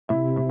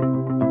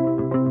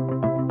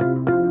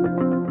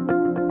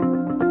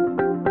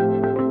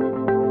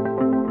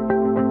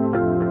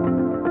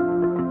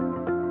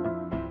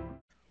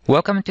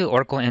Welcome to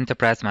Oracle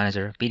Enterprise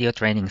Manager video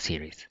training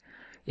series.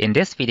 In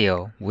this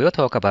video, we'll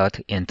talk about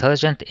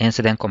Intelligent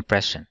Incident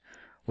Compression,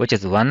 which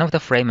is one of the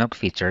framework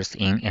features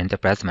in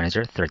Enterprise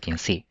Manager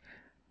 13c.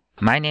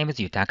 My name is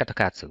Yutaka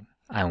Takatsu.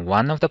 I'm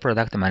one of the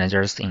product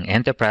managers in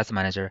Enterprise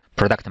Manager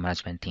product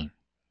management team.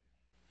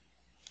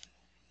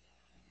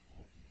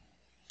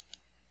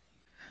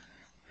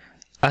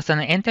 As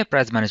an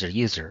Enterprise Manager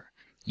user,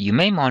 you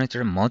may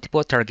monitor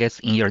multiple targets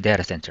in your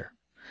data center.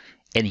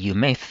 And you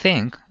may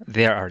think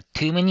there are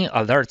too many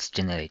alerts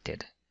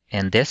generated,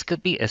 and this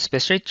could be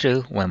especially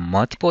true when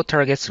multiple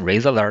targets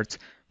raise alerts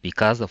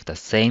because of the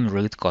same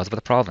root cause of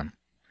the problem.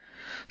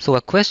 So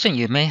a question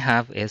you may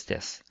have is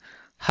this: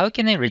 how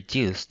can I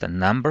reduce the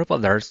number of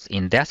alerts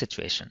in that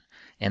situation?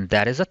 And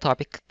that is a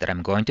topic that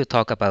I'm going to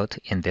talk about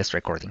in this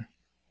recording.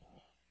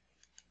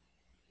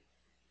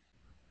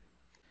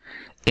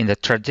 In the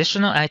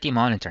traditional IT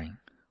monitoring,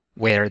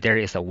 where there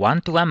is a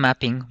one-to-one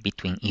mapping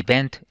between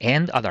event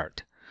and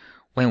alert,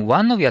 when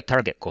one of your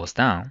target goes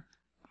down,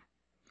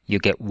 you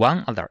get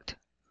one alert.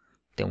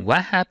 Then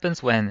what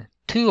happens when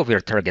two of your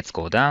targets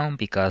go down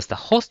because the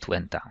host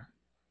went down?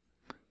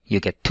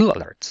 You get two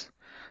alerts.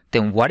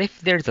 Then what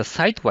if there's a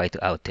site-wide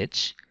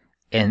outage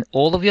and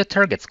all of your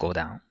targets go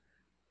down?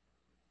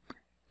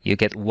 You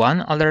get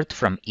one alert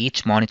from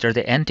each monitored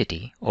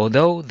entity,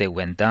 although they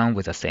went down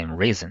with the same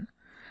reason.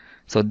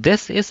 So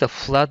this is a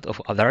flood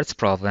of alerts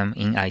problem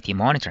in IT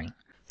monitoring.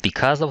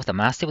 Because of the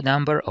massive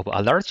number of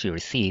alerts you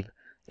receive,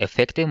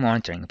 effective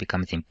monitoring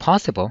becomes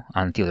impossible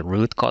until the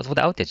root cause of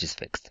the outage is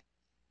fixed.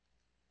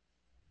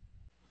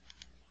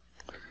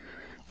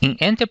 In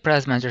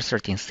Enterprise Manager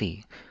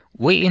 13c,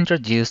 we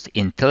introduced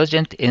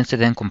Intelligent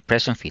Incident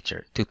Compression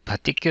feature to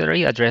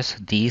particularly address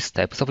these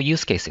types of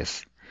use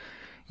cases.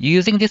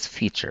 Using this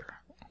feature,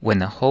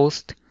 when a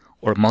host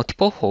or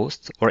multiple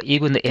hosts or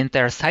even the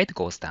entire site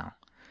goes down,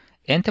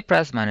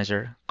 Enterprise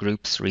Manager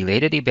groups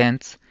related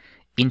events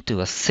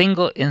into a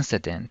single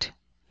incident,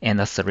 and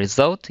as a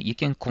result, you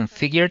can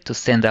configure to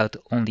send out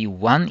only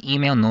one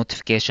email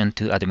notification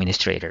to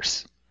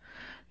administrators.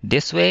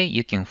 This way,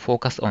 you can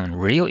focus on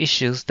real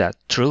issues that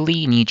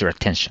truly need your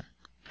attention.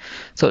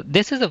 So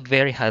this is a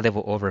very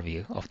high-level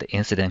overview of the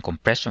incident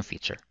compression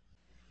feature.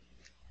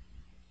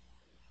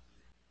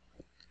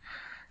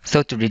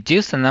 So to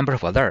reduce the number of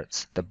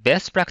alerts, the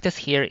best practice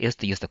here is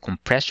to use the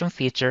compression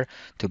feature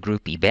to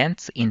group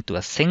events into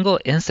a single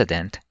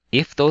incident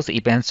if those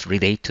events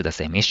relate to the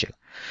same issue,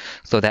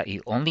 so that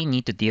you only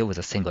need to deal with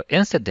a single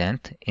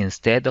incident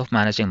instead of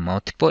managing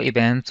multiple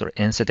events or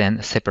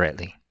incidents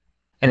separately.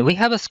 And we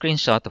have a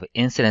screenshot of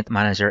Incident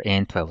Manager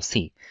in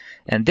 12c,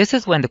 and this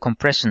is when the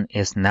compression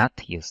is not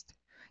used.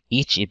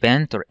 Each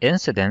event or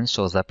incident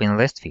shows up in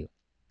list view.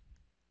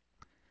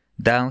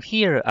 Down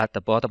here at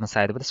the bottom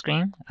side of the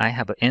screen, I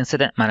have an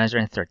Incident Manager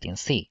in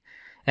 13c.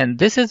 And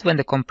this is when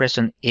the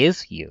compression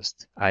is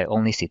used. I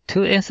only see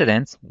two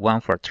incidents,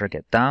 one for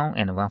target down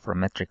and one for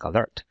metric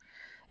alert.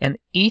 And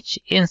each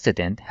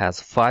incident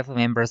has 5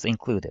 members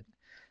included.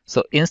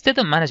 So instead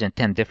of managing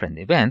 10 different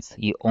events,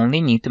 you only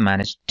need to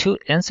manage 2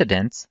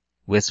 incidents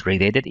with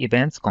related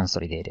events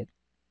consolidated.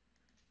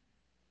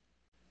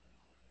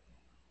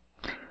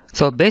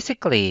 So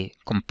basically,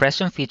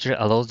 compression feature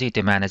allows you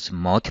to manage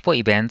multiple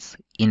events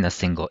in a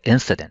single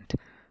incident.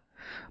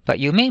 But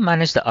you may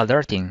manage the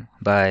alerting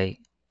by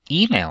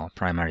email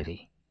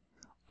primarily,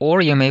 or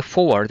you may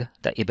forward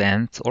the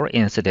event or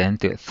incident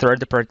to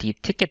third-party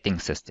ticketing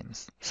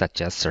systems,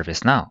 such as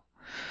ServiceNow.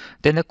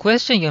 Then the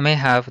question you may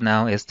have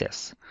now is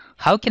this: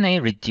 how can I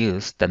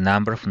reduce the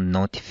number of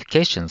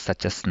notifications,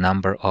 such as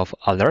number of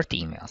alert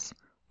emails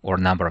or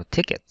number of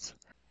tickets?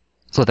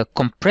 So the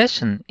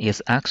compression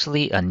is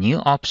actually a new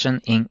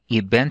option in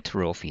Event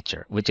Rule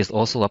feature, which is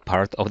also a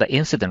part of the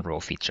Incident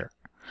Rule feature.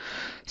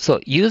 So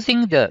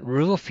using the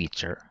Rule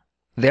feature,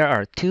 there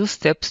are 2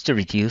 steps to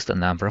reduce the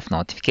number of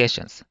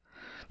notifications.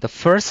 The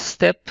first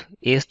step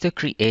is to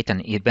create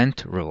an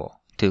event rule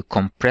to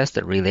compress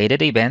the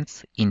related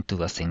events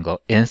into a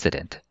single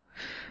incident.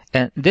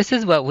 And this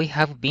is what we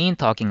have been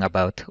talking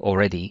about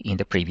already in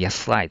the previous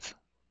slides.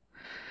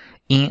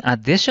 In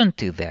addition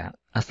to that,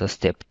 as a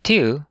step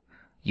 2,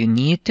 you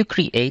need to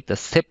create a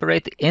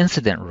separate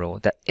incident rule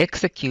that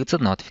executes a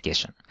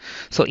notification.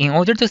 So in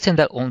order to send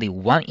out only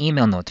one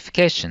email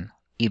notification,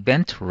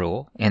 event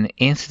rule and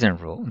incident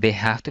rule, they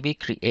have to be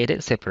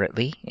created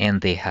separately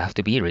and they have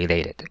to be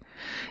related.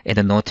 And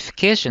the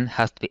notification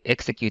has to be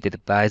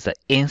executed by the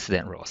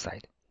incident rule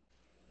side.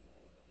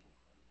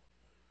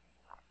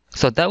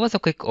 So that was a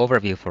quick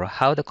overview for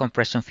how the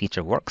compression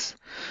feature works.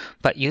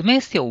 But you may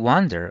still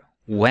wonder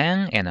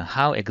when and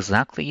how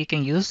exactly you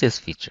can use this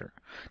feature.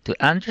 To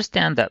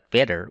understand that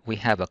better, we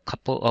have a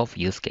couple of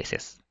use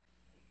cases.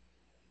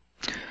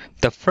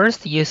 The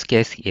first use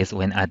case is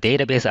when a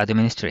database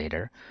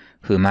administrator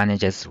who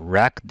manages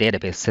RAC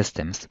database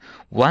systems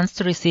wants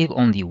to receive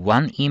only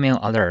one email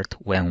alert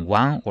when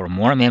one or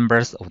more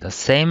members of the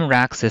same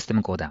RAC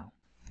system go down.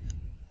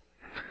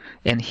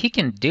 And he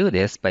can do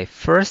this by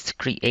first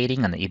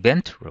creating an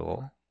event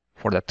rule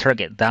for the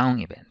target down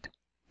event.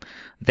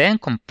 Then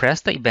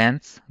compress the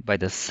events by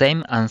the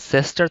same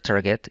ancestor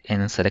target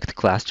and select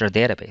cluster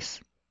database.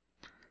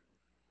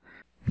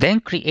 Then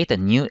create a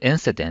new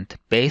incident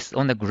based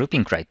on the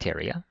grouping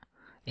criteria,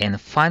 and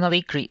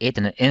finally create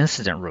an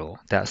incident rule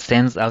that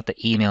sends out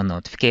the email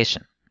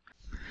notification.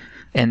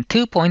 And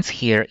 2 points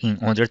here in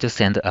order to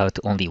send out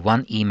only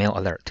one email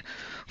alert.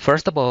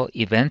 First of all,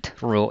 event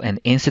rule and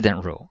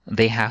incident rule,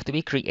 they have to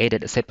be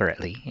created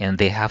separately and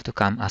they have to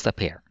come as a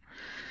pair.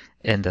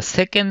 And the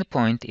second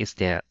point is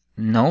that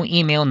no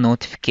email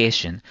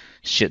notification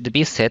should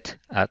be set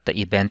at the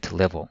event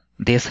level.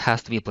 This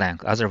has to be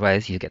blank,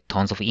 otherwise you get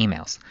tons of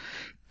emails.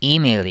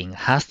 Emailing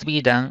has to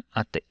be done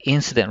at the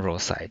incident rule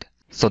side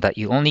so that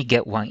you only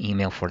get one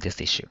email for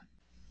this issue.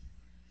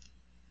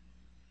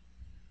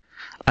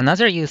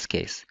 Another use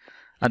case,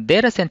 a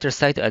data center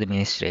site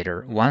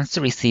administrator wants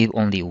to receive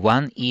only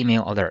one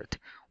email alert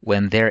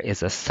when there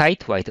is a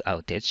site-wide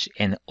outage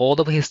and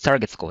all of his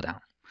targets go down.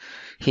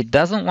 He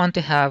doesn't want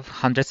to have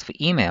hundreds of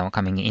emails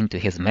coming into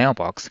his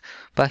mailbox,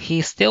 but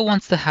he still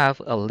wants to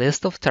have a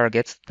list of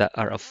targets that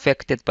are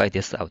affected by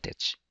this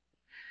outage.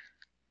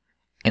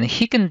 And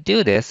he can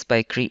do this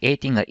by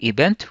creating an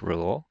event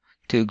rule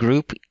to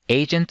group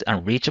agent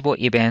unreachable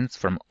events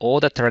from all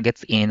the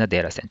targets in the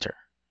data center.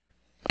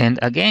 And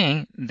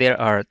again, there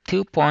are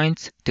 2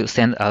 points to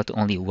send out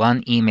only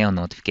one email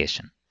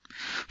notification.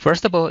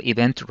 First of all,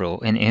 event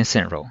rule and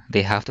incident rule,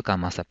 they have to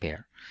come as a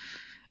pair.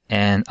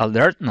 And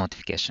alert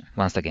notification,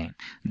 once again,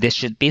 this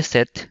should be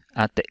set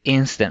at the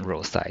incident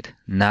rule side,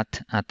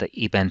 not at the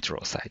event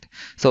rule side.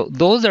 So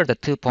those are the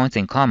 2 points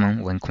in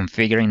common when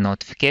configuring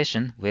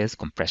notification with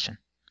compression.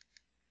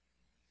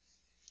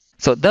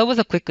 So that was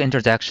a quick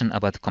introduction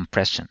about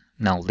compression.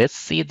 Now let's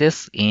see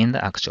this in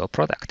the actual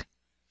product.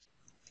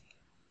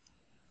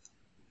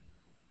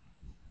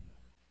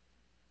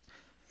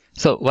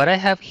 So what I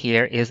have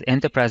here is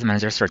Enterprise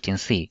Manager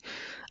 13C.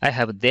 I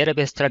have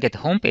database target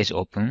homepage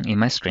open in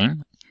my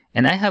screen,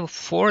 and I have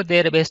 4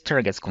 database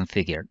targets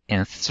configured,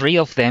 and 3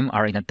 of them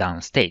are in a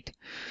down state.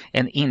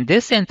 And in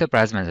this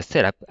Enterprise Manager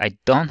setup, I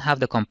don't have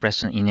the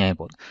compression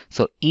enabled.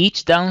 So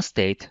each down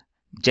state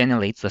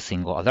generates a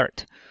single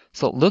alert.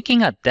 So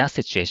looking at that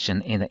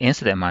situation in the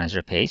Incident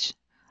Manager page,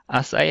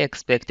 as I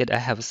expected, I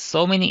have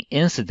so many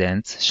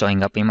incidents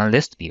showing up in my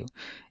list view,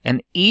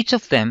 and each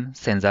of them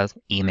sends out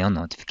email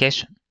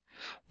notification.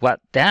 What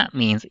that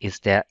means is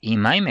that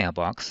in my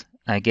mailbox,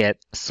 I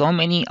get so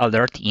many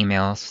alert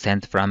emails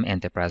sent from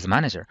Enterprise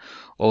Manager,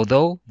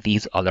 although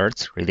these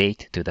alerts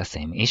relate to the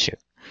same issue.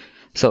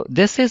 So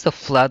this is a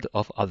flood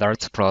of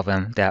alerts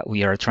problem that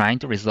we are trying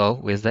to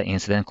resolve with the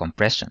incident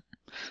compression.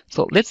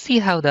 So let's see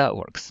how that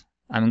works.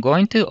 I'm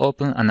going to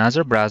open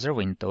another browser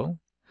window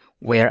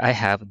where I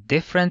have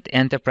different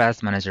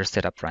Enterprise Manager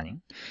setup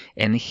running.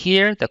 And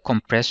here the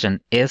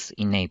compression is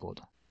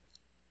enabled.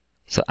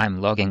 So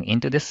I'm logging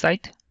into this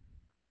site.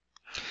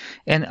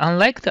 And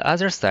unlike the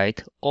other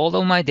site, all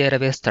of my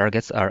database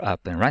targets are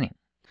up and running.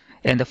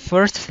 And the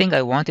first thing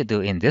I want to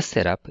do in this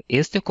setup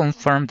is to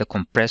confirm the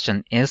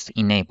compression is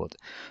enabled.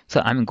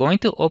 So I'm going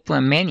to open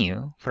a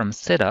menu from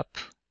Setup,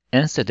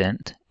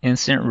 Incident,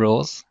 Incident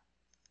Rules,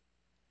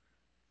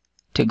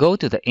 to go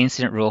to the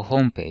Incident Rule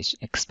homepage,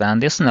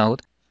 expand this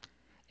node,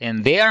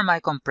 and there are my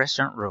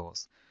compression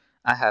rules.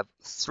 I have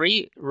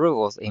 3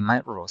 rules in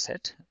my rule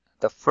set.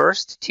 The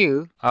first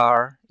 2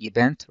 are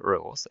event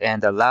rules,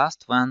 and the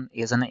last one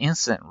is an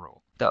incident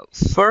rule. The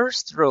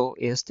first rule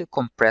is to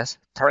compress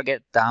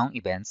target down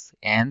events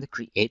and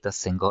create a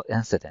single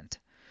incident.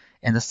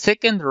 And the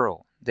second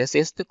rule, this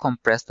is to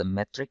compress the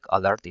metric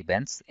alert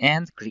events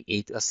and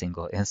create a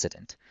single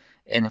incident.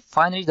 And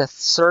finally, the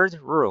third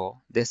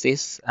rule, this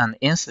is an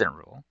incident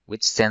rule,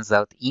 which sends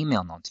out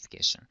email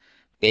notification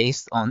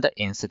based on the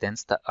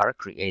incidents that are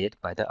created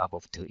by the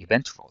above 2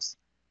 event rules.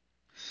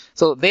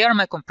 So they are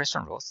my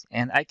compression rules,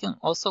 and I can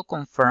also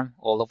confirm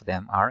all of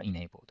them are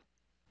enabled.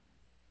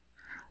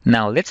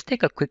 Now let's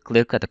take a quick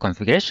look at the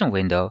configuration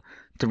window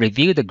to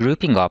review the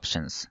grouping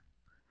options.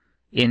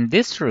 In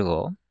this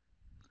rule,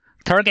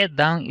 target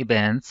down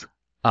events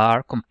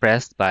are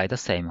compressed by the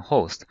same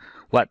host.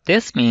 What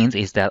this means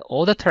is that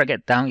all the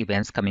target down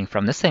events coming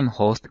from the same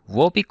host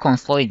will be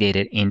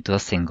consolidated into a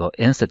single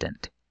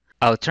incident.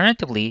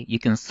 Alternatively, you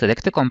can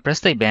select the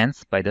compressed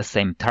events by the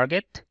same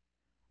target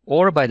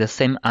or by the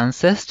same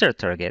ancestor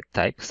target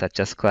type,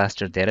 such as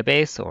cluster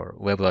database or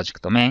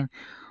WebLogic domain,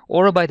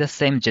 or by the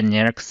same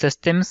generic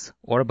systems,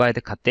 or by the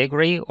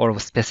category or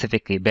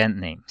specific event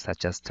name,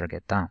 such as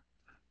target down.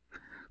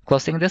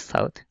 Closing this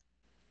out.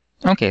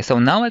 Okay, so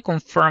now I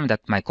confirm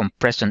that my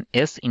compression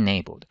is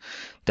enabled.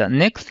 The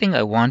next thing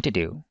I want to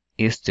do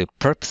is to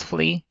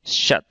purposefully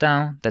shut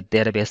down the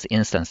database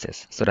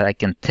instances so that I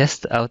can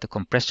test out the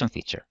compression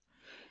feature,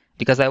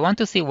 because I want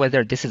to see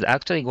whether this is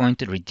actually going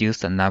to reduce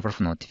the number of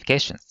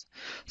notifications.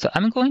 So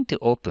I'm going to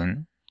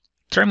open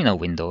terminal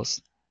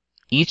windows,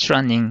 each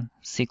running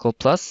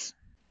SQL+,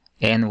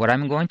 and what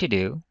I'm going to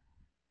do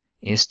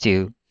is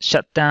to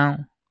shut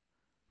down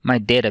my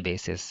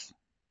databases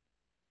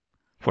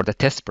for the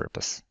test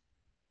purpose.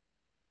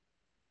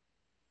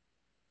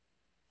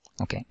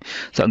 Okay,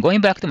 so I'm going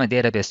back to my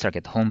database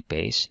target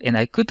homepage, and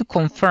I could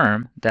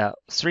confirm that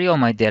 3 of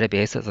my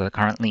databases are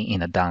currently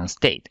in a down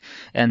state.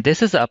 And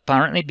this is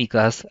apparently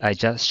because I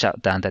just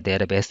shut down the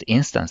database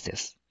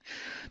instances.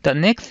 The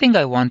next thing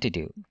I want to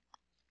do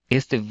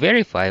is to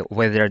verify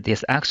whether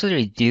this actually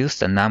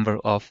reduced the number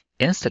of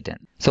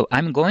incidents. So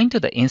I'm going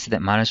to the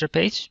Incident Manager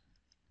page,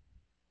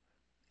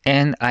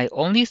 and I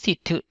only see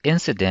 2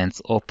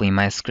 incidents open in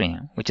my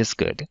screen, which is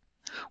good.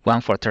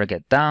 One for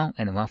target down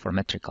and one for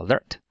metric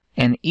alert.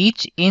 And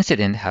each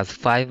incident has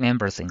 5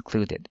 members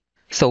included.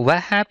 So what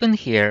happened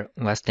here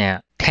was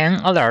that 10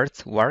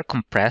 alerts were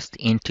compressed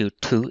into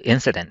 2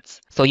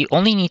 incidents. So you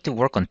only need to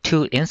work on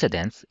 2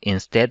 incidents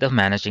instead of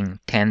managing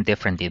 10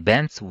 different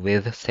events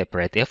with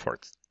separate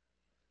efforts.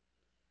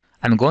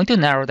 I'm going to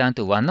narrow down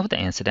to one of the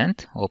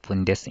incidents,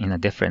 open this in a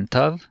different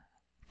tab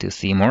to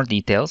see more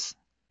details.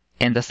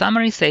 And the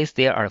summary says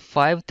there are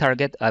 5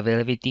 target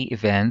availability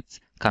events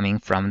coming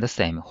from the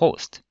same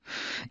host.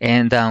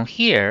 And down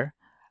here,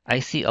 I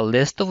see a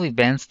list of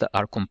events that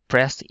are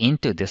compressed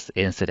into this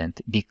incident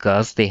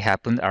because they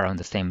happened around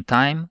the same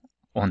time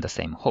on the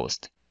same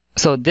host.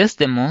 So this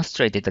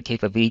demonstrated the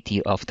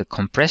capability of the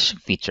compression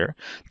feature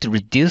to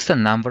reduce the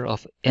number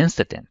of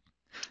incidents.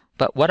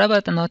 But what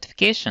about the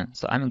notification?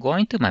 So I'm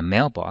going to my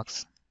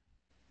mailbox.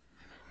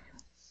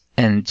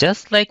 And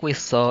just like we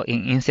saw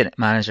in Incident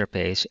Manager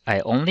page,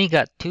 I only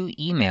got 2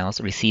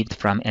 emails received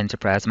from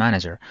Enterprise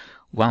Manager,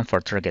 one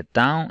for target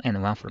down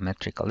and one for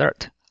metric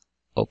alert.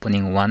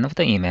 Opening one of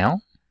the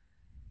email,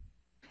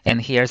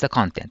 and here's the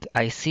content.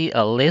 I see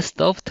a list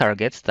of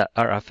targets that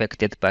are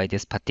affected by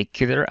this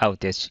particular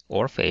outage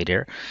or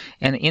failure,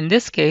 and in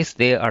this case,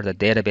 they are the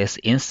database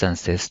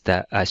instances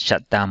that I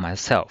shut down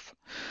myself.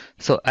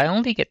 So I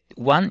only get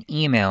 1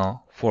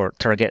 email for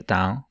target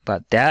down,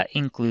 but that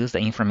includes the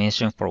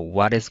information for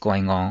what is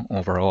going on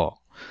overall.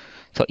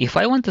 So if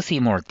I want to see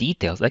more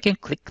details, I can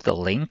click the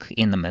link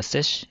in the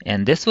message,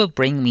 and this will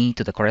bring me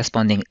to the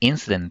corresponding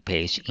incident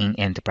page in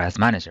Enterprise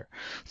Manager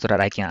so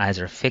that I can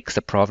either fix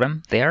the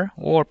problem there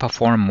or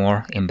perform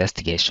more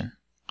investigation.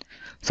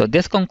 So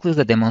this concludes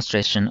the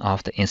demonstration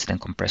of the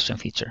incident compression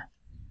feature.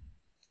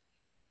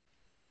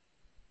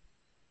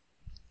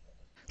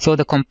 So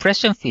the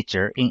compression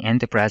feature in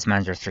Enterprise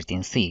Manager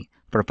 13c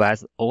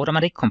provides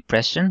automatic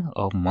compression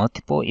of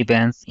multiple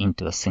events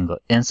into a single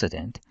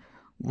incident,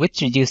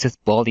 which reduces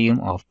volume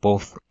of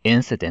both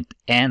incident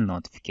and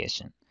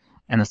notification.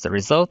 And as a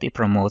result, it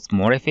promotes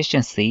more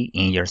efficiency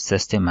in your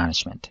system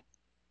management.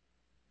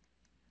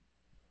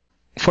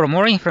 For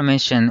more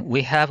information,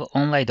 we have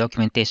online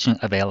documentation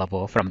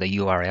available from the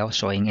URL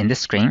showing in the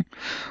screen.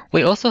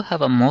 We also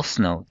have a MOS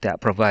note that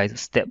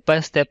provides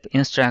step-by-step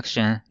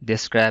instruction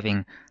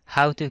describing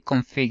how to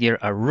configure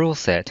a rule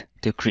set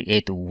to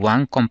create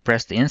one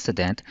compressed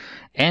incident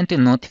and to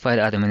notify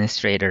the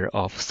administrator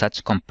of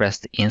such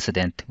compressed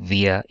incident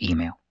via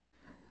email.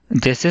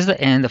 This is the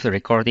end of the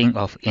recording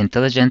of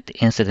Intelligent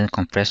Incident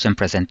Compression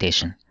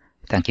presentation.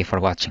 Thank you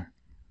for watching.